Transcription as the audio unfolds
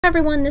Hi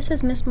everyone, this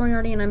is Miss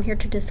Moriarty and I'm here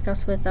to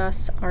discuss with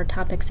us our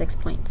topic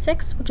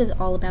 6.6, which is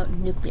all about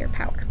nuclear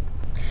power.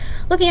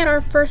 Looking at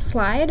our first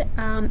slide,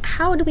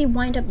 how do we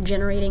wind up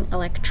generating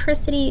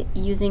electricity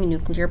using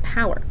nuclear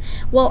power?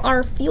 Well,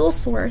 our fuel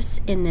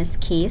source in this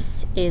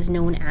case is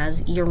known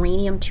as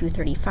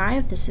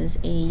uranium-235. This is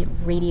a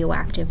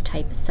radioactive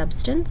type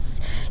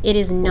substance. It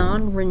is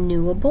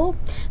non-renewable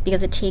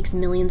because it takes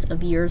millions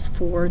of years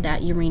for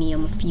that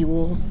uranium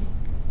fuel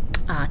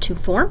to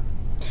form.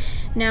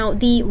 Now,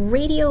 the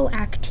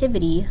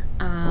radioactivity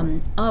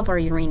of our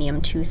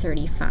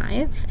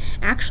uranium-235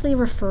 actually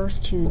refers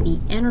to the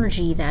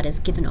energy that is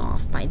given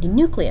off by the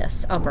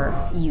nucleus of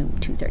our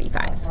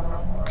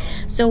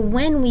U-235. So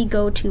when we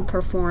go to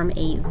perform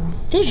a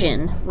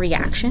fission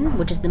reaction,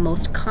 which is the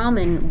most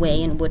common way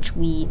in which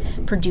we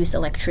produce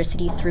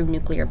electricity through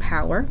nuclear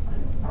power,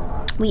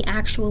 we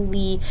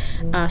actually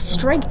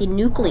strike the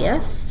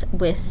nucleus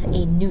with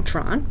a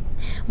neutron.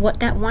 What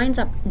that winds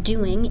up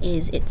doing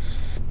is it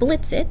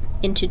splits it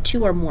into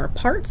two or more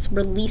parts,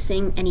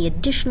 releasing any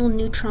additional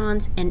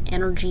neutrons and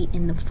energy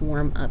in the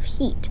form of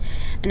heat.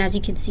 And as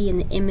you can see in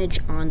the image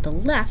on the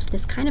left,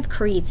 this kind of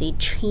creates a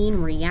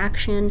chain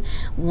reaction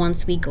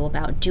once we go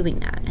about doing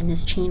that. And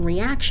this chain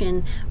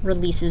reaction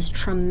releases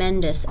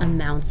tremendous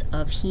amounts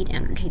of heat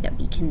energy that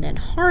we can then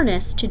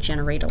harness to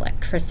generate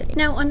electricity.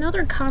 Now,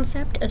 another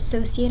concept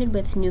associated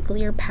with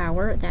nuclear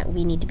power that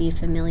we need to be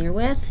familiar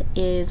with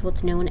is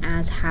what's known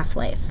as half-life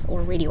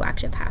or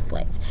radioactive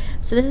half-life.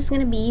 So this is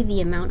going to be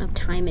the amount of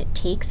time it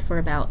takes for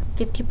about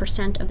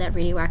 50% of that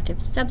radioactive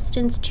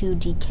substance to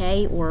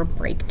decay or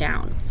break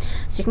down.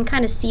 So you can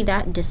kind of see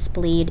that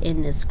displayed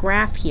in this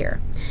graph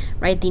here,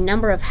 right? The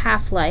number of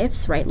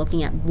half-lives, right,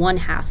 looking at one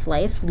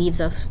half-life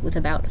leaves us with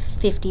about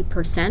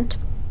 50%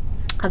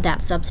 of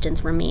that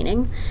substance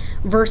remaining,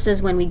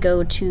 versus when we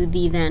go to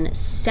the then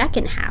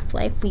second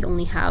half-life, we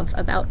only have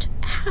about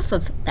half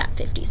of that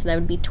 50, so that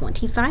would be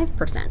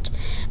 25%.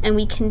 And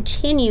we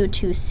continue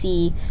to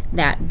see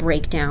that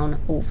breakdown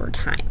over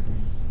time.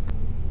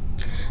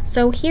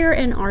 So here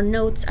in our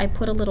notes, I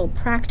put a little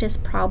practice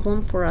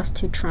problem for us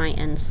to try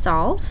and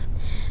solve.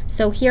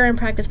 So here in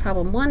practice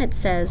problem 1, it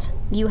says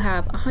you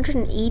have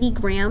 180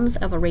 grams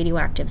of a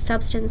radioactive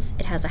substance.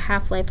 It has a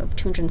half-life of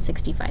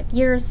 265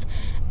 years.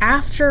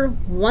 After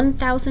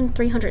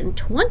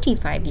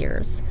 1,325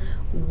 years,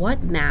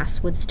 what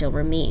mass would still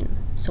remain?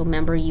 So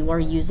remember, you are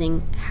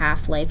using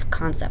half-life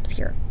concepts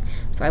here.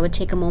 So I would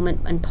take a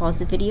moment and pause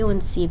the video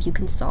and see if you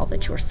can solve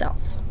it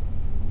yourself.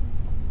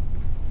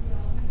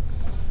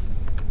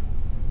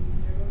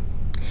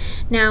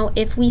 Now,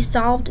 if we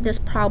solved this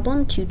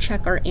problem to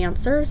check our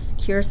answers,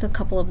 here's a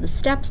couple of the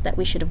steps that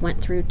we should have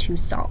went through to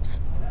solve.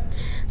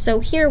 So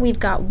here we've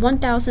got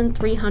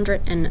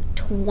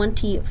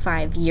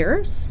 1,325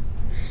 years,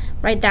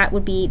 right? That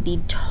would be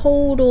the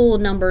total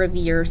number of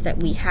years that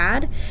we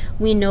had.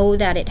 We know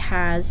that it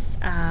has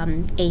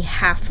a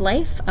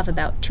half-life of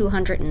about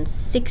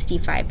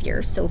 265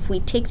 years. So if we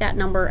take that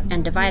number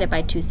and divide it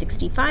by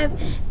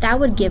 265, that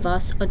would give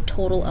us a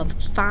total of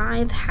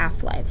 5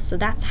 half-lives. So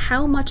that's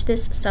how much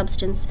this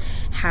substance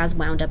has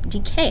wound up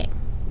decaying.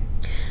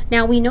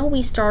 Now we know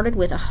we started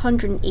with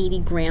 180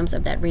 grams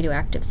of that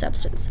radioactive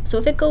substance. So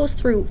if it goes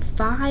through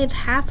 5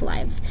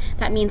 half-lives,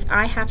 that means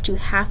I have to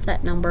half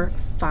that number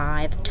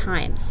 5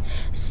 times.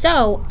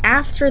 So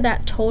after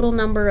that total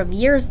number of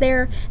years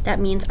there, that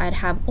means I'd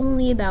have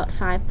only about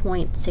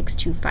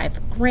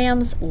 5.625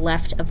 grams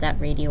left of that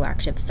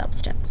radioactive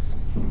substance.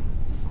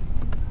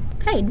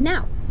 Okay,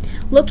 now,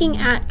 looking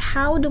at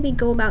how do we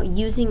go about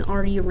using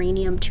our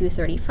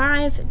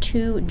uranium-235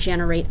 to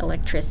generate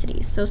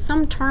electricity. So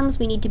some terms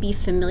we need to be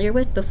familiar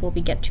with before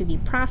we get to the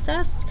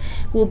process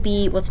will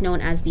be what's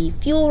known as the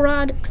fuel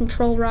rod,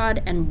 control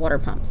rod, and water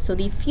pumps. So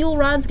the fuel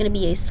rod is going to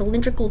be a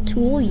cylindrical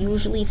tool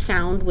usually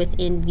found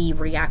within the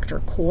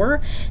reactor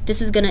core.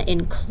 This is going to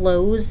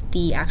enclose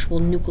the actual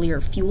nuclear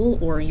fuel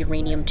or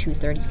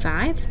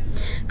uranium-235.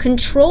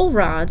 Control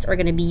rods are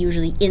going to be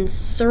usually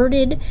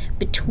inserted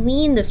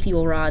between the fuel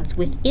rods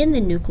within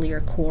the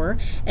nuclear core,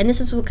 and this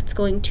is what's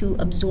going to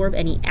absorb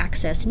any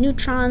excess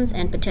neutrons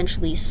and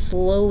potentially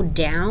slow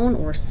down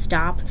or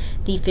stop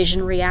the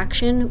fission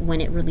reaction when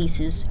it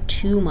releases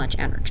too much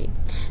energy.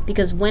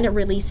 Because when it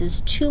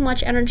releases too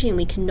much energy and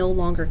we can no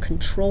longer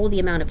control the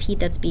amount of heat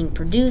that's being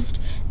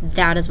produced,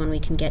 that is when we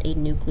can get a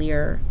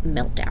nuclear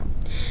meltdown.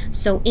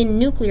 So in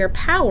nuclear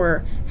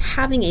power,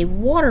 having a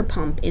water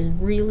pump is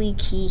really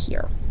key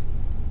here.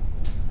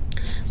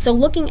 So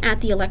looking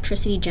at the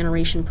electricity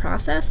generation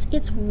process,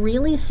 it's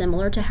really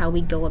similar to how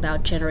we go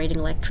about generating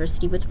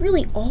electricity with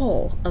really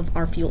all of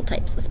our fuel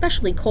types,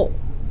 especially coal.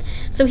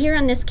 So here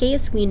in this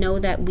case, we know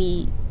that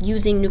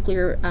using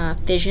nuclear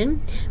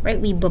fission, right,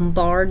 we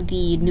bombard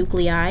the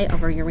nuclei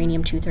of our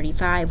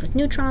uranium-235 with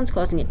neutrons,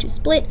 causing it to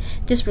split.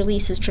 This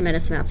releases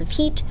tremendous amounts of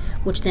heat,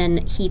 which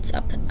then heats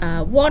up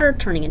water,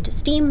 turning into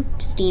steam.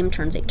 Steam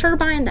turns a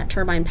turbine. That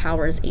turbine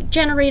powers a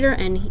generator,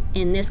 and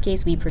in this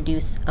case, we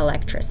produce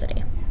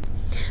electricity.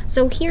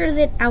 So here's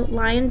it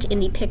outlined in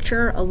the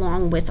picture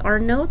along with our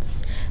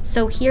notes.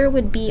 So here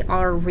would be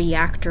our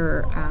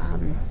reactor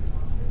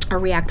a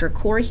reactor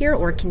core here,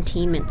 or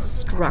containment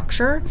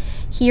structure.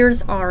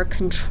 Here's our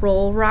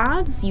control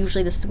rods.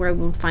 Usually this is where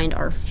we would find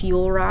our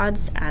fuel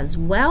rods as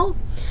well.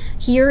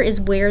 Here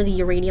is where the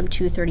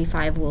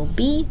uranium-235 will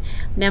be.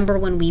 Remember,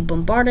 when we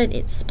bombard it,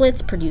 it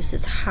splits,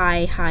 produces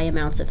high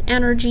amounts of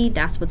energy.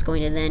 That's what's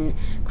going to then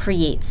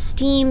create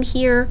steam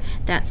here.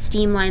 That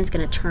steam line is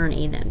going to turn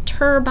a then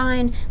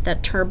turbine.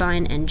 That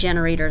turbine and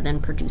generator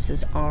then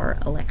produces our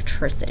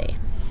electricity.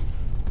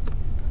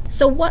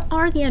 So what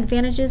are the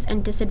advantages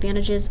and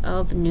disadvantages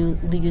of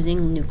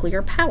using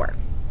nuclear power?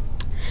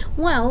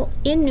 Well,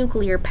 in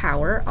nuclear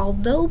power,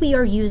 although we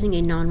are using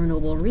a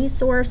non-renewable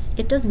resource,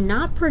 it does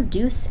not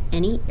produce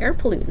any air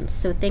pollutants.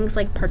 So things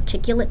like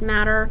particulate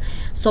matter,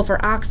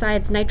 sulfur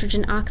oxides,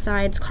 nitrogen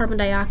oxides, carbon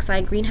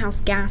dioxide, greenhouse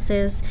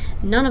gases,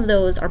 none of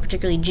those are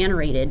particularly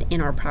generated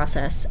in our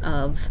process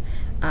of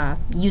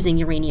using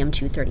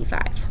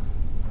uranium-235.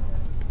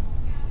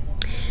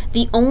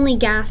 The only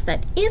gas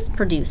that is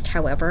produced,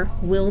 however,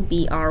 will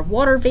be our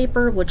water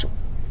vapor, which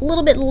a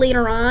little bit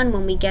later on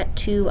when we get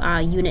to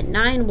Unit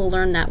 9, we'll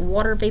learn that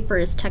water vapor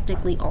is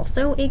technically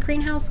also a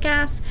greenhouse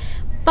gas,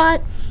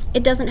 but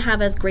it doesn't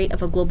have as great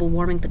of a global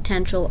warming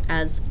potential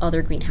as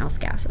other greenhouse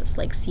gases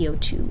like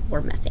CO2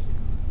 or methane.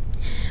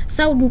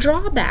 So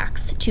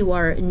drawbacks to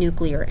our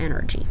nuclear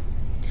energy.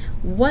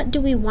 What do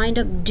we wind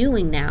up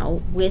doing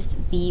now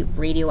with the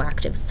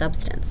radioactive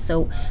substance?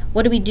 So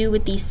what do we do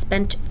with these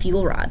spent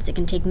fuel rods? It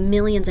can take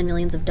millions and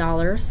millions of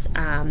dollars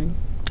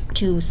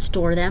to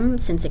store them,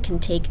 since it can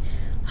take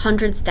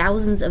hundreds,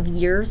 thousands of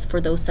years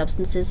for those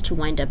substances to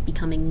wind up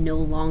becoming no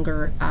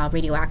longer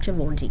radioactive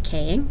or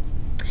decaying.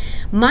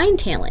 Mine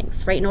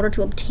tailings, right? In order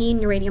to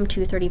obtain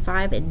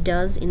uranium-235, it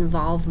does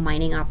involve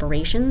mining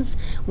operations.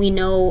 We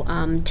know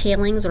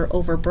tailings are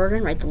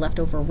overburdened, right? The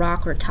leftover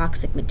rock or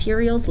toxic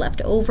materials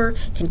left over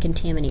can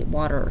contaminate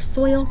water or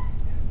soil.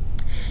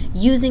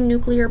 Using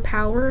nuclear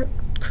power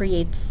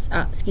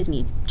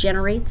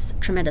generates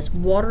tremendous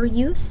water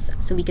use,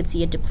 so we could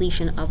see a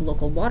depletion of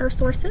local water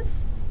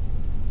sources,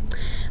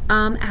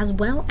 as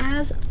well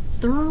as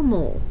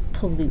thermal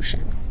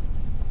pollution.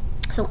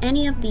 So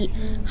any of the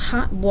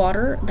hot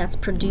water that's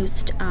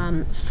produced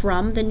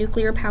from the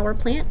nuclear power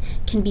plant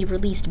can be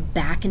released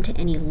back into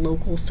any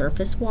local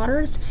surface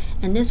waters,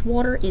 and this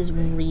water is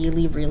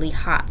really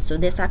hot. So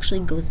this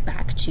actually goes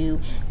back to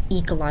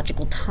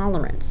ecological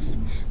tolerance.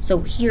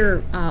 So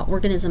here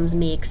organisms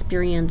may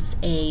experience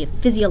a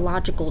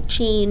physiological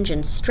change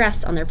and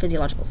stress on their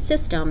physiological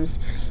systems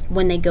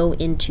when they go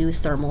into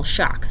thermal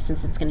shock,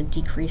 since it's going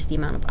to decrease the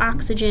amount of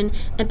oxygen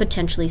and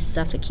potentially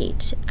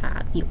suffocate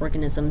the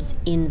organisms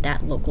in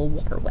that local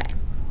waterway.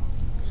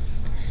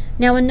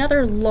 Now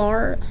another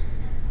large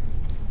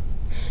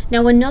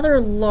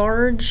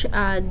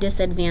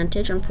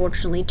disadvantage,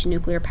 unfortunately, to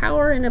nuclear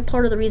power, and a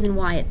part of the reason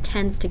why it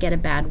tends to get a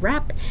bad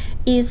rep,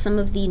 is some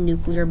of the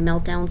nuclear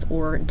meltdowns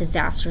or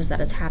disasters that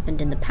has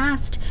happened in the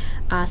past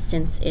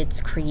since its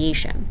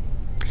creation.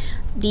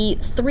 The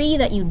three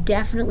that you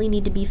definitely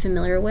need to be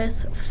familiar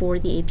with for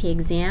the AP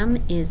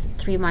exam is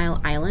 3 Mile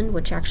Island,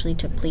 which actually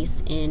took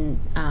place in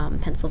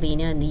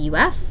Pennsylvania in the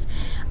US,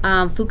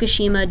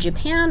 Fukushima,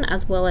 Japan,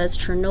 as well as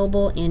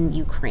Chernobyl in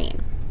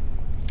Ukraine.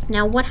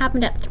 Now, what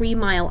happened at 3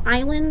 Mile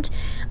Island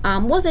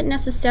wasn't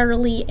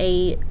necessarily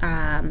a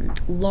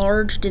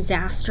large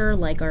disaster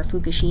like our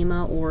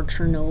Fukushima or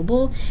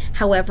Chernobyl.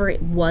 However,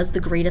 it was the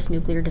greatest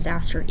nuclear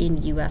disaster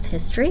in US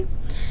history.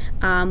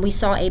 We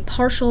saw a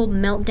partial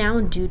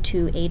meltdown due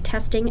to a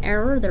testing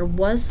error. There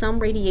was some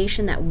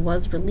radiation that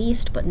was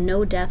released, but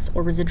no deaths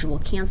or residual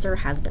cancer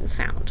has been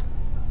found.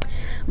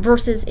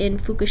 Versus in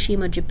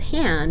Fukushima,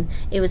 Japan,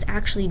 it was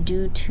actually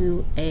due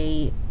to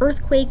an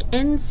earthquake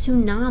and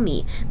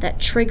tsunami that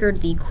triggered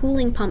the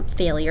cooling pump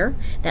failure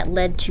that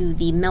led to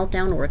the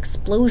meltdown or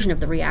explosion of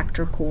the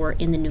reactor core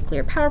in the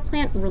nuclear power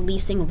plant,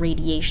 releasing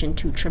radiation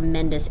to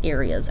tremendous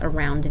areas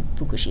around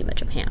Fukushima,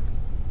 Japan.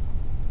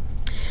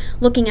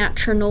 Looking at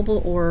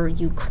Chernobyl or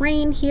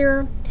Ukraine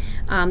here,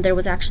 there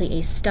was actually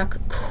a stuck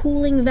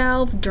cooling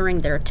valve during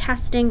their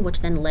testing,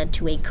 which then led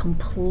to a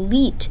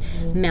complete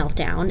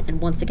meltdown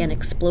and once again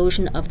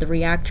explosion of the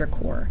reactor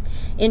core.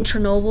 In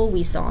Chernobyl,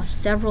 we saw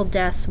several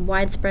deaths,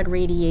 widespread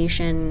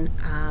radiation,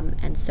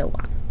 and so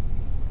on.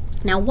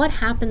 Now, what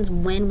happens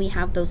when we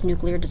have those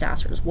nuclear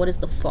disasters? What is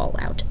the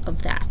fallout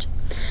of that?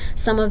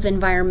 Some of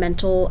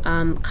environmental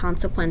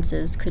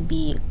consequences could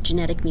be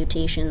genetic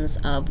mutations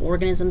of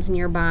organisms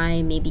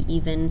nearby, maybe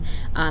even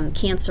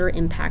cancer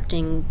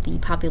impacting the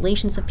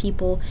populations of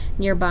people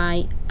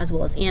nearby, as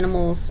well as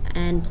animals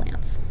and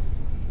plants.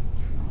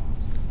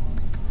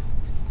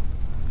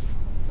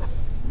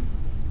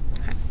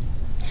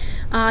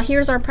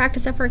 Here's our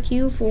practice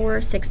FRQ for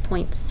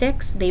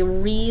 6.6. They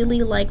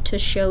really like to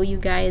show you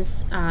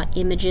guys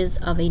images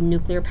of a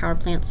nuclear power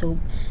plant, so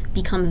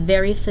become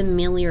very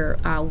familiar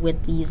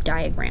with these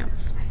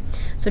diagrams.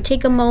 So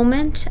take a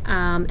moment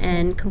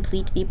and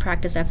complete the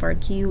practice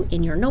FRQ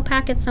in your note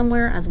packet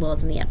somewhere, as well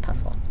as in the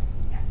Edpuzzle.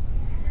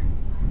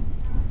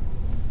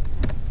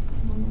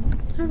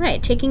 All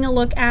right, taking a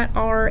look at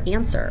our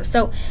answer.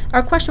 So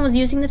our question was,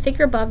 using the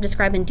figure above,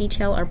 describe in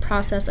detail our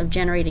process of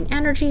generating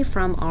energy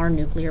from our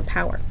nuclear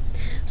power.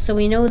 So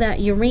we know that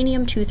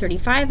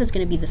uranium-235 is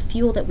going to be the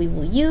fuel that we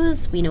will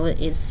use. We know it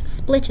is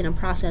split in a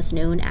process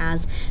known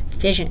as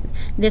fission.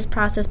 This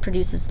process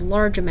produces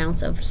large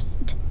amounts of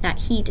heat. That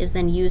heat is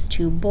then used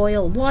to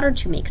boil water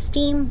to make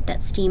steam.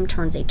 That steam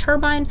turns a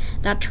turbine.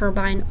 That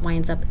turbine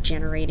winds up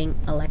generating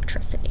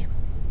electricity.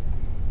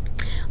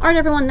 All right,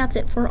 everyone, that's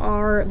it for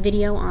our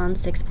video on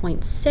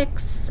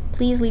 6.6.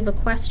 Please leave a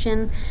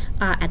question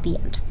at the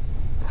end.